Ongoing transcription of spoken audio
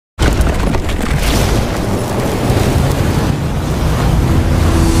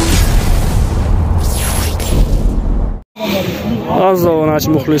Aziz obunachi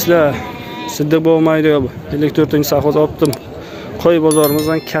muxlislar, Siddiq bobo Maydayobu 54-sahvoz optim qo'y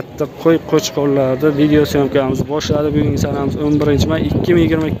bozorimizdan katta qo'y qo'chqorlarida video syomkamizni boshladi. Bugungi sanamiz 11-may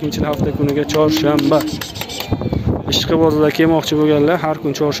 2022-yil hafta kuniga chorshanba. Ishqi bozorda kelmoqchi bo'lganlar har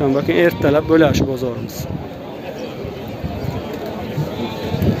kun chorshanba kuni ertalab bo'ladi bozorimiz.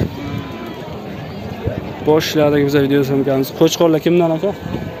 Boshladik biz video syomkamizni. Qo'chqorlar kimdan aka?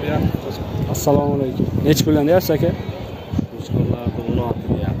 Assalomu alaykum. Nech puldan deyapsiz aka?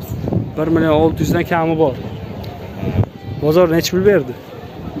 1.600.000 dan kami bor. Bozor nech pul berdi?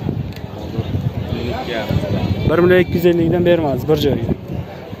 1.250.000 dan bermadi bir joyga.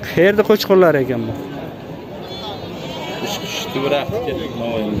 Qayerda qo'chqorlar ekan bu?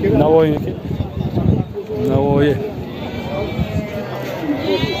 Navoiyniki. Navoiy.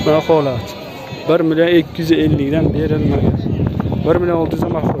 Baholat 1.250.000 dan berilmagan. 1.600.000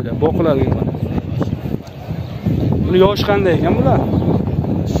 dan baholat. Boqiladigan mana. Buni yosh qanday ekan bular?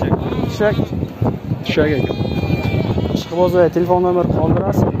 Tushak ekan. Ishqi bozor telefon nomer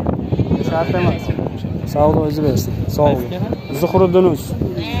qoldirasiz. Shart emas. Savdo o'zi bersin. Sog' bo'ling. Zuhriddinuz.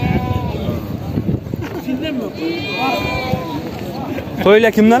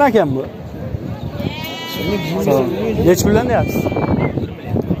 Qo'ylar kimdan ekan bu? Nech puldan deyapsiz?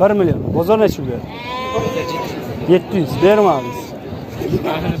 1 million. Bozor nech pul berdi? 700 bermamiz.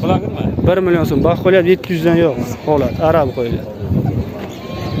 1 million so'm. Bax qo'ylar 700 dan yo'q. Holat arab qo'ylar.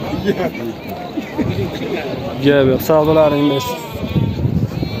 Gap yo'q. Savdolaringiz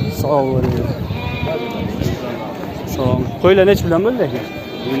sog' bo'ling. Sog'. Qo'ylar nech puldan bo'ldi aka?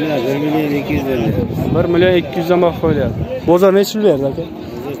 Qo'ylar 1.200.000 berdi. 1.200.000 dan bax qo'ylar. Bozor nech pul berdi aka?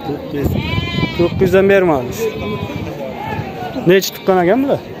 400 dan bermamiz. Nech tuqqan ekan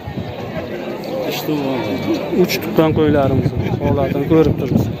bular? 3 tuqqan qo'ylarimiz. Holatini ko'rib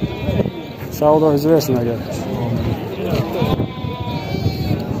turibsiz. Savdoingiz bersin aka.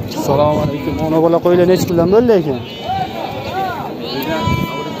 Assalomu alaykum. Ona bola qo'ylar nech puldan bo'ldi ekan?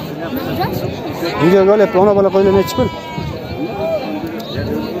 Videoga olib, ona bola qo'ylar nech pul?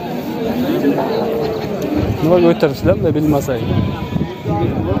 Nimaga o'tiribsizlar, bunday bilmasak.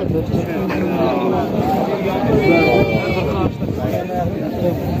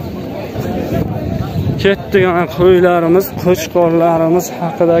 Ketdigan qo'ylarimiz, qo'chqorlarimiz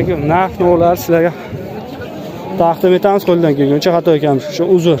haqidagi narx-navolar sizlarga taqdim etamiz qo'ldan kelguncha, xato ekanmiz, shu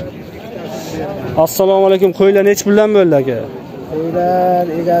uzr. Assalomu alaykum. Qo'ylar nech puldan bo'ldi aka? Qo'ylar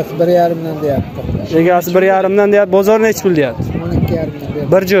egasi 1.5 dan deyapti. Egasi 1.5 dan deyapti. Bozor nech pul deyapti?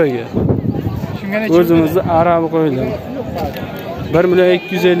 12.5 bir joyga. O'zimizni arabi qo'ylar.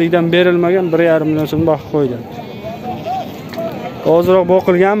 1.250.000 dan berilmagan 1.5 million so'm baho qo'ygan. Ozroq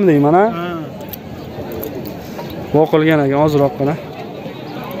boqilganmi deyman, ha? Boqilgan ekan, ozroqgina.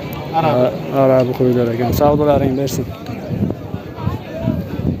 Arabi qo'ylar ekan. Savdolaring bersin.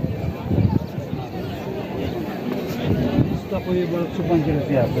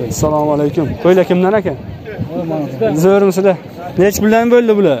 Assalomu alaykum. Qo'ylar kimdan ekan? Zo'rmisizlar? Nech puldan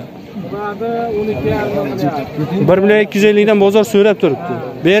bo'ldi bular? 1.250.000 dan bozor so'rab turibdi.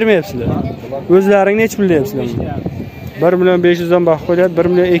 Bermayapsizlar. O'zlaring nech pul deyapsizlar? 1.500.000 dan baho qo'yadi,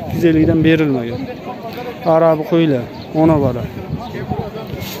 1.250.000 dan berilmagan. Arabi qo'ylar, ona bola.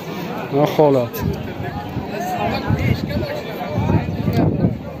 Holat.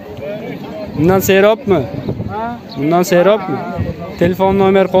 Bundan seyrobmi? Bundan seyrobmi? Telefon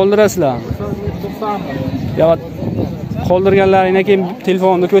nomer qoldirasizlarmi? Yo, qoldirganlaringdan keyin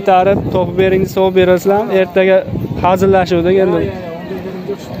telefonni ko'tarib, topib bering, savol berasizlar. Ertaga hazillashuvdik endi.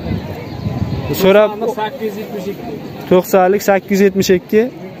 So'rab 90lik 872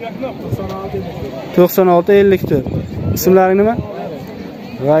 96 54. Ismlaring nima?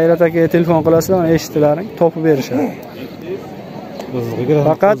 G'ayrat aka telefon qilasizlar, eshitilaring, topib berishadi.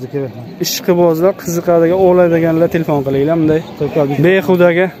 Faqat ishqi bozlar, qiziqadigan, oladiganlar telefon qilinglar, bunday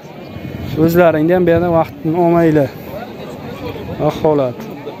behudaga o'zlaringda ham bu yerda vaqtni olmanglar. Holat.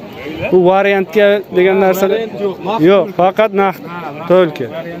 Bu variantga degan narsa yo'q, faqat naqd to'lka.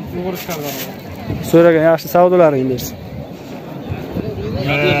 So'ragan yaxshi savdolaring bersin.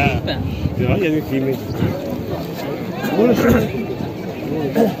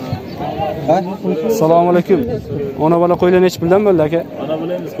 Assalomu alaykum. Ona bola qo'ylar nech puldan bo'ldi aka? Ona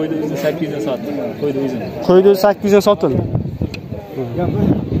bolamiz qo'ydi o'zini 800 dan sotdi. Qo'ydi o'zini. Qo'ydi 800 dan sotildi.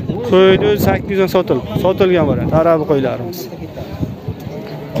 Qo'ydi 800 dan sotildi. Sotilgan variant arabi qo'ylarimiz.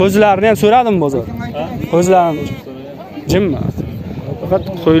 Qo'zlarni ham so'radim bozor. Qo'zlarni jimmi? Faqat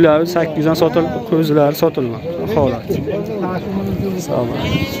qo'ylar 800 dan sotildi, qo'zlar sotilmadi. Holat.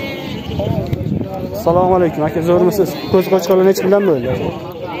 Assalomu alaykum. Aka zo'rmisiz? Qo'z qo'chqorlar nech puldan bo'ldi?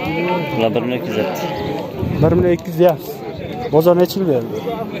 Ular 1.200. 1.200 deyapsiz. Bozor necha pul berdi?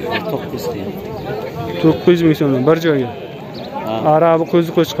 9 tiyin. 900 ming so'mdan bir joyga. Arabi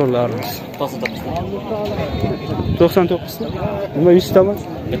qo'zi qo'chqorlarimiz. 99 ta. Nima 100 ta bor?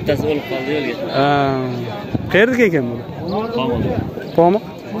 Bittasi o'lib qoldi yo'lga. Qayerda kelgan bu? Poma.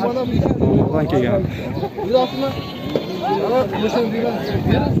 Pomadan kelgan.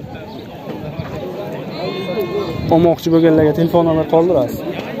 Olmoqchi bo'lganlarga telefon nomer qoldirasiz.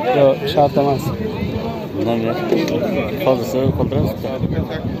 Yo, shart emas. Nomer qoldirsa qoldiramiz.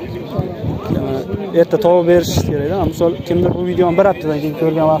 Erta topib berish kerak-da. Misol kimdir bu videoni bir haftadan keyin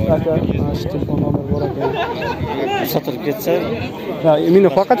ko'rgan vaqtda mana shu telefon nomer bor ekan. Sotilib ketsa, Ha, meni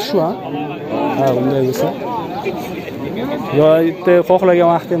faqat shu ha. Ha, bunday bo'lsa. Yo, erta xohlagan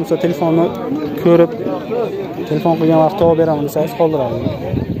vaqtda misol telefonni ko'rib telefon qilgan vaqtda topib beraman desangiz qoldiradi.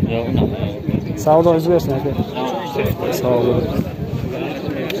 yo'q unaqa. Savdo o'zgarsin aka. Savdo.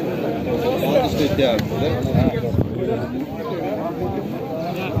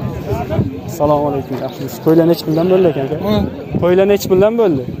 Assalomu alaykum. Yaxshimisiz? Qo'ylar necha puldan bo'ldi ekan aka? Qo'ylar necha puldan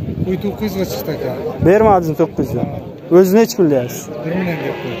bo'ldi? Qo'y 900 ga chiqdi aka. Bermadingiz 900 dan. O'zi necha pul deyapsiz? 1 million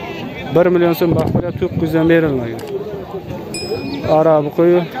gapdi. 1 million so'm baxtga 900 dan berilmagan. Arabi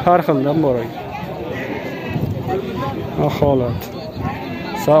qo'yi har xildan bor ekan. Aholat.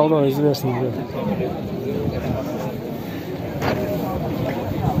 Savdo o'zgarsin.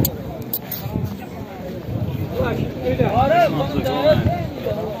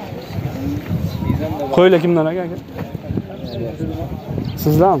 Qo'ylar kimdan aka?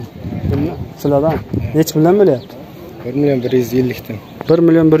 Sizdan? Kimdan? Sizlardan. Necha puldan bo'lyapti? 1 million 150 dan. 1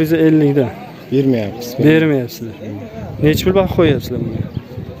 million 150 dan. Bermayapsiz. Bermayapsizlar. Necha pul baho qo'yapsizlar bunga?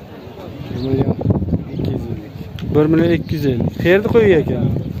 1 million 250. 1 million 250. Qayerda qo'ygan ekan?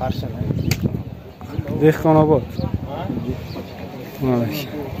 Qarshi. Dehqonobod. Mana.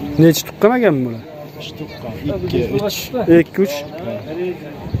 Necha tuqqan ekan bular?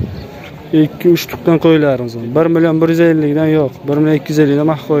 2-3 tuqqan qo'ylarimiz bor. 1 million 150 dan yo'q, 1 million 250 dan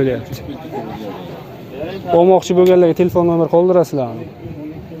mahv qo'yilyapti. Olmoqchi bo'lganlarga telefon nomer qoldirasizlarmi?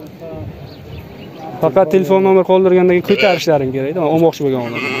 Faqat telefon nomer qoldirgandan keyin ko'tarishlaring kerak-da, olmoqchi bo'lgan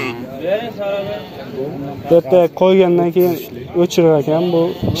odam. Bitta qo'ygandan keyin o'chirib ekan, bu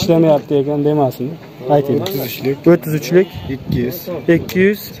ishlamayapti ekan demasin. Ayting. 33lik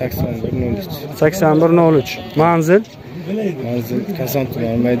 200 8103. Manzil Koson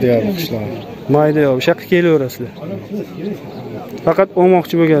tumani Maydayobu qishlog'i. Maydayobu shaqqa kelaverasizlar. Faqat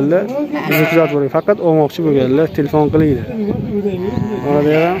olmoqchi bo'lganlar bizni kuzatib boring. Faqat olmoqchi bo'lganlar telefon qilinglar. Mana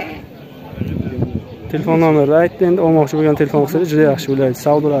deyman. Telefon nomerni aytdi, endi olmoqchi bo'lgan telefon qilsangiz juda yaxshi bo'ladi.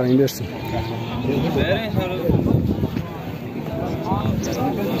 Savdolaring bersin.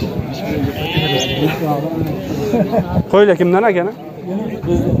 Qo'ylar kimdan aka?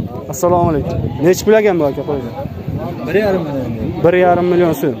 Assalomu alaykum. Necha pul ekan bu aka qo'ylar? 1,5 million. 1,5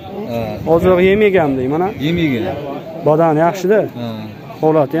 million so'm. Hozir yemaganmi mana? Yemagan. Badan yaxshi-da.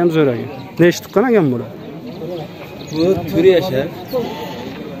 Holati ham zo'r ekan. Necha tuqqan ekan bular? Bu 4 yashar.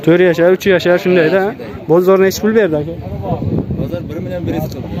 4 yashar, 3 yashar shundayda. Bozor necha pul berdi aka? Bozor 1 million 100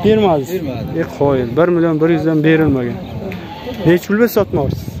 qildi. Bermadi. Qo'yil. 1 million 100 dan berilmagan. Necha pul berib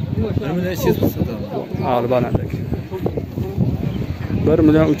sotmoqchisiz? 1 million 200 sotaman. Albatta. 1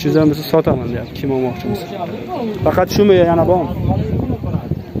 million 300 dan biz sotaman deyapti. Kim olmoqchimiz? Faqat shumi yana bormi?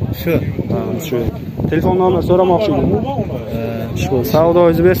 Shu. Shu. Telefon nomer so'ramoqchi edim. Shu.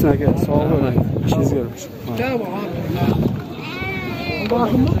 Savdoingizni bersin aka. Sog' bo'ling. Ishingizga yarashsin.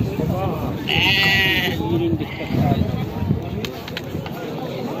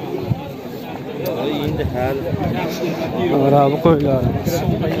 Endi hal. Arabi qo'ylarimiz.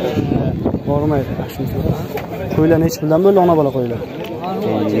 Bormaydi. Qo'ylar necha puldan bo'ldi ona bola qo'ylar?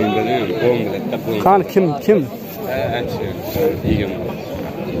 Qani kim?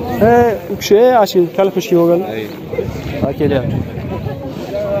 U kishi ashil kalpushki bo'lgan. Ha, kelyapti.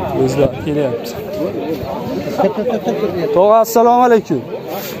 O'zlar kelyapti. Tog'a, assalomu alaykum.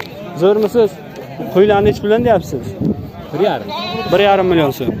 Zo'rmisiz? Qo'ylar necha puldan deyapsiz? 1,5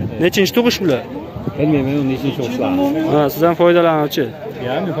 million so'm. Nechinchi tug'ish bular? Bilmayman, uni nechinchi tug'ishlar. Ha, sizdan foydalanuvchi.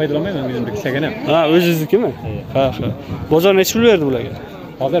 Ya, men foydalanmayman, men kichkinaman. Ha, o'zingiznikimi? Ha. Bozor necha pul berdi bularga?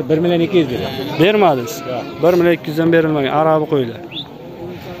 Hozir 1 million 200 berdi. Bermadingiz. 1 million 200 dan berilmagan arabi qo'ylar.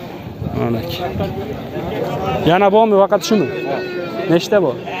 Mana. Yana bormi, faqat shumi? Nechta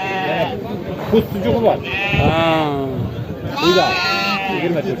bor? Kuz sujuqi bor. Ha. Uyda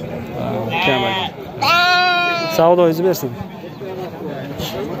 24. Kamal. Savdoingizni bersin.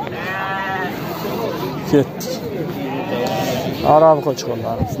 Ketdik. Arabi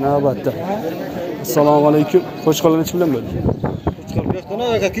qo'chqorlarimiz navbatda. Assalomu alaykum. Qo'chqorlar necha bilan bo'ldi? Qo'chqor bu yoqdan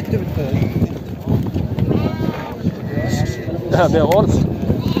aka ketdi bitta. Ha, be ol.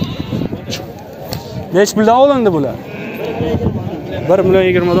 Nech puldan olindi bular?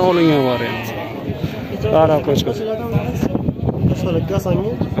 1,20 dan olingan variant. Qara qo'shqo'sh.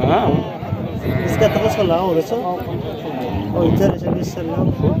 Kosonga. Ha. Bizga qo'shqolar o'racha. O'yinchilar ishlarlar.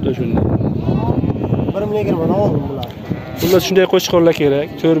 Xuddi shunday. 1,20 dan oldim bular. Xullas shunday qo'shqo'rlar kerak.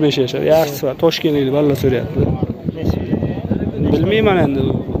 4-5 yashar. Yaxshisi va Toshkentlik balla so'rayapti. Bilmayman endi.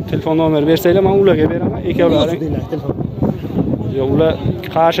 Telefon nomer bersanglar, men ularga beraman. Ikkovlaring. Yo, ular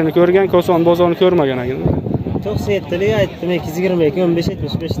qarshini ko'rgan, Koson bozorini ko'rmagan ekan. 97lik aytdim, 222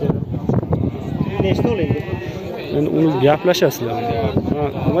 1575 dedim. Nechta olaydi? Endi uni gaplashasizlar. Ha,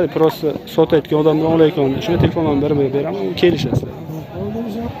 nima prosta sotayotgan odam bilan olayotgan. Shuni telefon nomerini beraman, u kelishasizlar.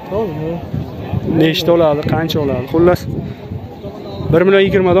 To'g'rimi? Nechta oladi, qancha oladi? Xullas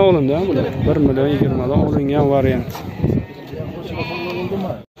 1,20 dan olindi bular. 1,20 dan olingan variant.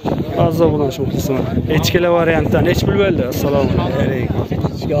 Fazla bilan shu qilsin. Echkilar variantdan nech pul bo'ldi? Assalomu alaykum.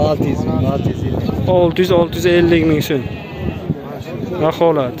 600-650 ming so'm.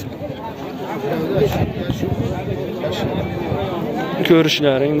 Vaholat.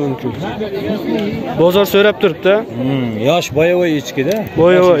 Ko'rishlaring mumkin. Bozor so'rab turibdi. Yosh boyavoy echkida.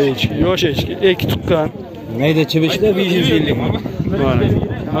 Boyavoy echki, yosh echki, ikki tuqqan. Mayda chivishda 550 ming. Mana.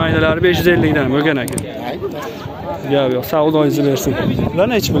 Maydalari 550 dan bo'lgan ekan. Yo'q, savdoingizni bersin. Ular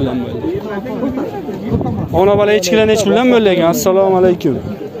nech puldan bo'ldi? Ona bola echkilar nech puldan bo'ldi ekan? Assalomu alaykum.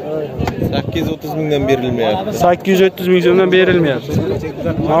 830 mingdan berilmayapti. 830 ming so'mdan berilmayapti.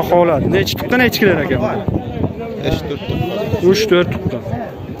 Vaholat. Nech tuqqan echkilar ekan? 3-4 tuqqan.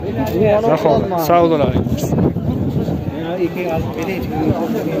 Vaholat. Savdolaringiz.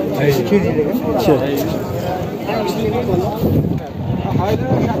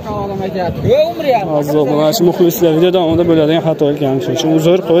 Azzoq mana shu muxlislar video davomida bo'ladigan xatolik kamchilik uchun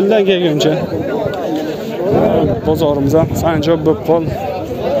uzr qo'ldan kelguncha. Bozorimiz ham sanjob bo'lib qol.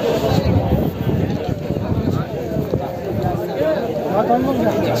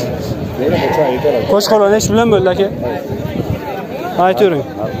 Qo'shqo'rlar nech bilan bo'ldi aka? Aytavering.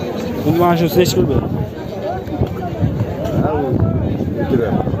 Buni mana shunisi nech pul bo'ldi?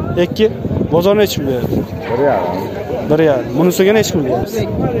 2. Bozor nech pul berdi? 1,5. Bunisiga nech pul berdi?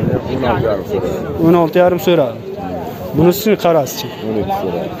 16,5 so'radi. Bunisini qarasichi.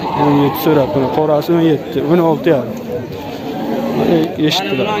 17 so'radi. Buni qorasi 17, 16,5.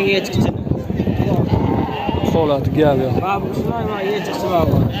 Eshitdilar. Holati gap yo'q.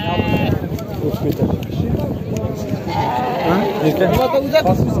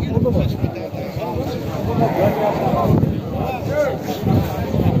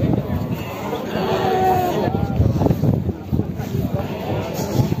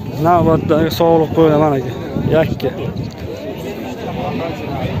 Navbatdagi sog'liq qo'yaman aka. Yakka.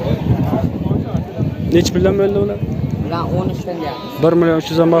 Nech puldan bo'ldi ular? Ular 13 dan gap.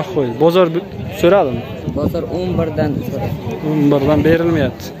 1,3 dan baho qo'ydi. Bozor so'radimi? Bozor 11 dan so'radi. 11 dan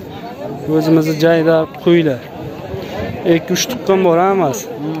berilmayapti. O'zimizni joyda qo'ylar. 2-3 tuqqan bor emas.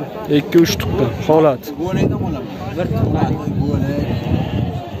 2-3 tuqqan holat. Bir tuqqan.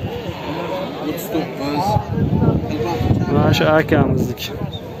 Mana shu akamizniki.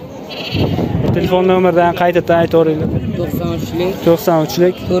 Telefon nomeridan qaytadan aytaveringlar.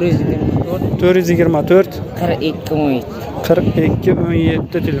 93lik 424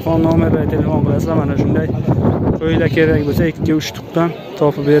 4217 telefon nomeri telefon qilasizlar. Mana shunday qo'ylar kerak bo'lsa 2-3 tuqqan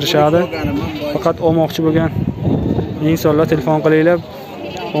topib berishadi. Faqat olmoqchi bo'lgan insonlar telefon qilinglar.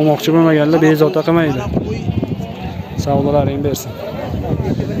 Olmoqchi bo'lmaganlar bezovta qilmaydi. Savdolaring bersin.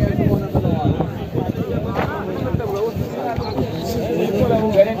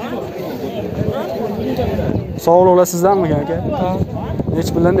 Sog'liqlar sizdanmi aka? Ha. Nech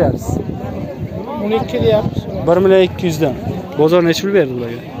puldan deyapsiz? 12 deyapsiz. 1,200 dan. Bozor nech pul berdi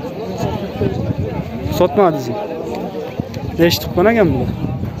ularga? Sotmadingizmi? Nech tuqqan ekan bular?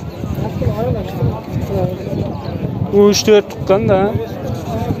 3-4 tuqqanda.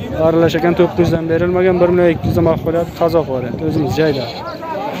 Aralash ekan 900 dan berilmagan, 1,200 dan baho qo'yadi, qazoq variant. O'zimiz joyda.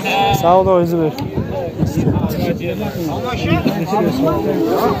 Savdoingizni ber.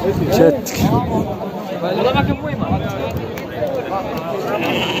 Ketdik.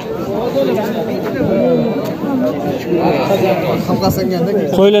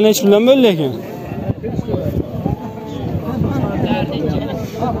 Qo'ylar nech puldan bo'ldi ekan?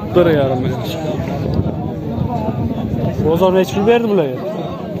 1,5 million. Bozor nech pul berdi bularga?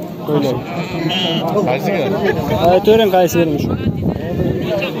 Qo'ylar. Qaysiga? Aytavering qaysi bermish.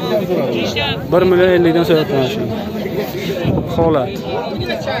 1,50 dan so'rayapman shu. Holat.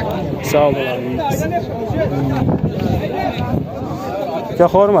 Savdolaringiz. Ka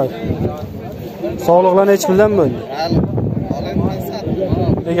hormat. Sog'liqlar nech puldan bo'ldi?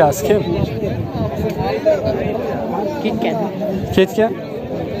 Egasi kim? Ketgan. Ketgan.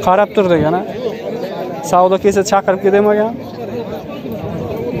 Qarab turdi yana. Savdo kelsa chaqirib ketmagan.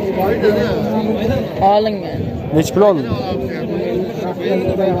 Olingan. Nech pul oldin?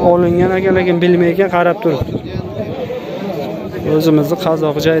 Olingan ekan, lekin bilmay ekan, qarab turibdi. O'zimizni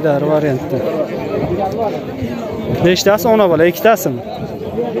qazoq jaydari variantda. Nechtasi ona bola? Ikkitasimi?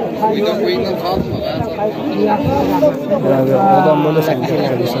 Odam bo'lasan.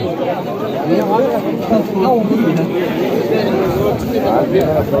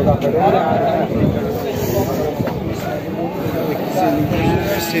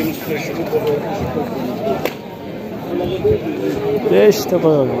 Beşte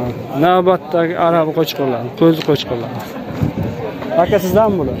koyalım. Navbatdagi arabi qo'chqorlar, ko'zi qo'chqorlar. Aka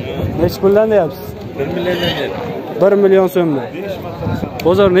sizdan bular. Nech puldan deyapsiz? 1 milliondan berdi. 1 million so'mdan.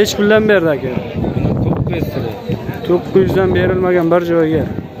 Bozor nech puldan berdi aka? 900 lira. 900 dan berilmagan bir joyga.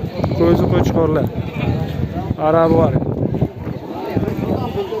 Ko'zi qo'chqorlar. Arabi var.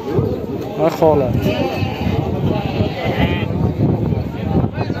 Aholat.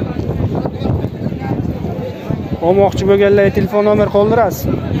 Olmoqchi bo'lganlar telefon nomer qoldirasiz.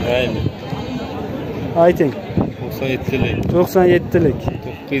 Ayni. Ayting. 97lik. 97lik.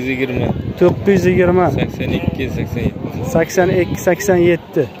 920. 920. 82 87. 82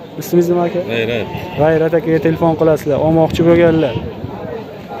 87. Ismingiz nima aka? G'ayrat. G'ayrat akaga telefon qilasizlar. Olmoqchi bo'lganlar.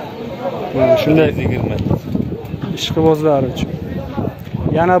 Mana shunday 20. ishqibozlar uchun.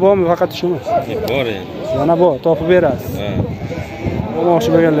 Yana bormi, faqat shumi? Bor endi. Yana bor, topib berasiz. Ha. Olmoqchi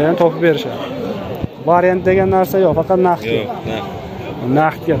bo'lganlar ham topib berishadi. Variant degan narsa yo'q, faqat naqd. Yo'q, naqd.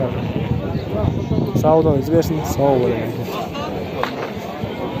 Naqdga faqat. Savdoingiz bersin, sog' bo'ling.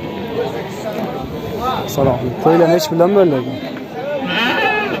 Salom. Qo'ylar nech puldan bo'ladi?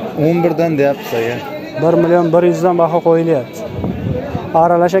 11 dan deyapsiz aka. 1 million 100 dan baho qo'yilyapti.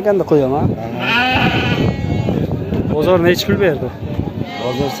 Aralash ekanda qo'yaman. Bozor nech pul berdi?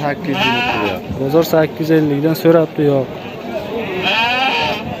 Bozor 800 lira. Bozor 850 dan so'rabdi, yo'q.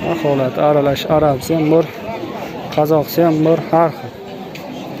 Aholat aralash, arabsi ham bor, qozoqsi ham bor, har xil.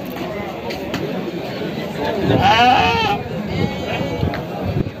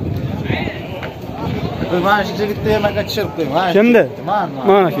 Mana shu yigitni ham aka tushirib qo'ying. Kimdi?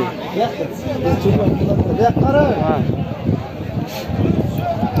 Mana shu.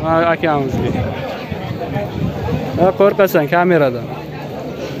 Ha, akamizga. Ha, qo'rqasan kameradan.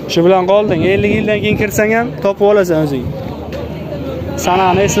 Shu bilan qolding. 50 yildan keyin kirsang ham topib olasan o'zing.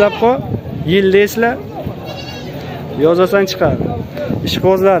 Sanani eslab qo'y, yilni esla. Yozasan chiqadi.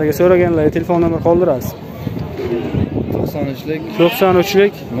 Ishqibozlarga so'raganlarga telefon nomer qoldirasiz. 93lik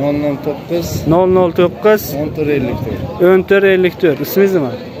 93lik 009 009 1454. 1454. Ismingiz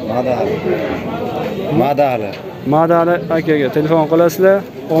nima? Madali. Madali. Madali akaga telefon qilasizlar,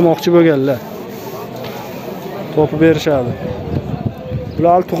 olmoqchi bo'lganlar. Topib berishadi.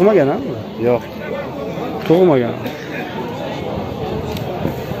 Bular hali tug'magan-a? Yo'q. Tug'magan.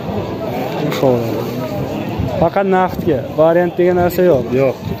 Faqat naqdga, variant degan narsa yo'q.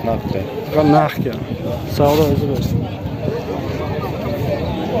 Yo'q, naqdga. Faqat naqdga. Savdo o'zi bo'lsin.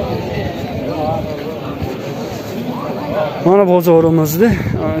 Mana bozorimizda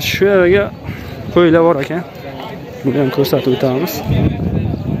shu yerga qo'ylar bor ekan. Buni ham ko'rsatib o'tamiz.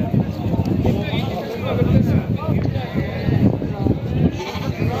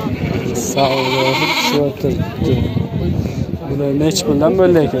 Savdo tushyapti. Bular nech puldan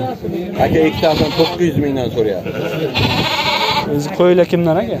bo'ldi ekan? Aka ikkitasidan 900 mingdan so'rayapti. O'zi qo'ylar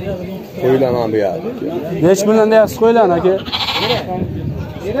kimdan aka? Qo'ylar mana bu yerda. Nech puldan deyapsiz qo'ylarni aka?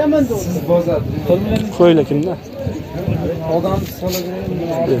 Siz bozor. Qo'ylar kimdan? Odam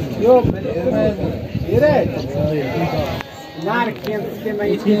so'lagan. Yo'q, kerak. Narx kelmay.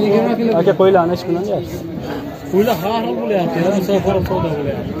 Aka qo'ylarni nech puldan deyapsiz? Qo'ylar har xil bo'lyapti. Musofir savdo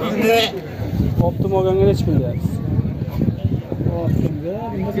bo'lyapti. Optim olganga nech pul deyapsiz? Optimga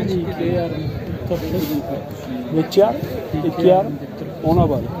 2.5 Necha? 2.5 ona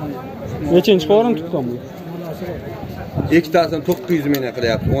bor. Nechinchi qo'rim tutgan bu? Ikkitasidan 900 mingdan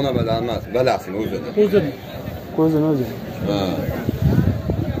qilyapti. Ona bilan emas, balasini o'zini. Ko'zini o'zi. Ha.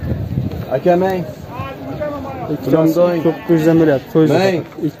 Aka men 900 dan beryapti. Qo'yni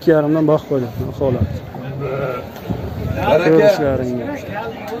 2.5 dan baho qo'yadi. Holat. Ko'rishlaringga.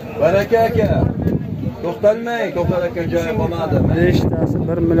 Baraka aka. To'xtalmang, to'xtal aka, joyi qolmadi. 5tasi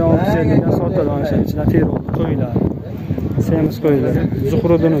 1 million 650 ga sotiladi ana shu ichida tero qo'ylar. Semiz qo'ylar.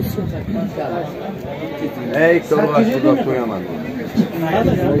 Zuhruddinov. Ey, to'g'ri qo'yaman.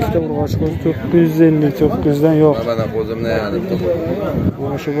 Ikkita urg'och ko'z 950 900 dan yo'q. Mana qo'zimni yanib turibdi.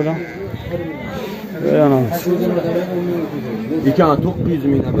 Mana shu bilan Beğenamiz. İkana 900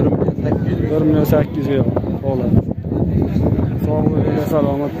 mingdan 1 million 800 ming. 1 million 800 ga oladi. Sog' bo'linglar,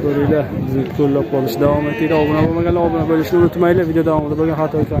 salomat bo'linglar. Bizni qo'llab qolishda davom etinglar. Obuna bo'lmaganlar obuna bo'lishni unutmanglar. Video davomida bo'lgan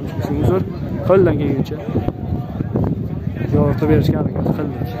xatolik kamchilik uzr. Qo'ldan kelguncha yordam berishga harakat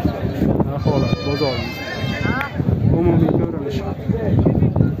qildik. Holat bozorimiz. Umumiy ko'rinish.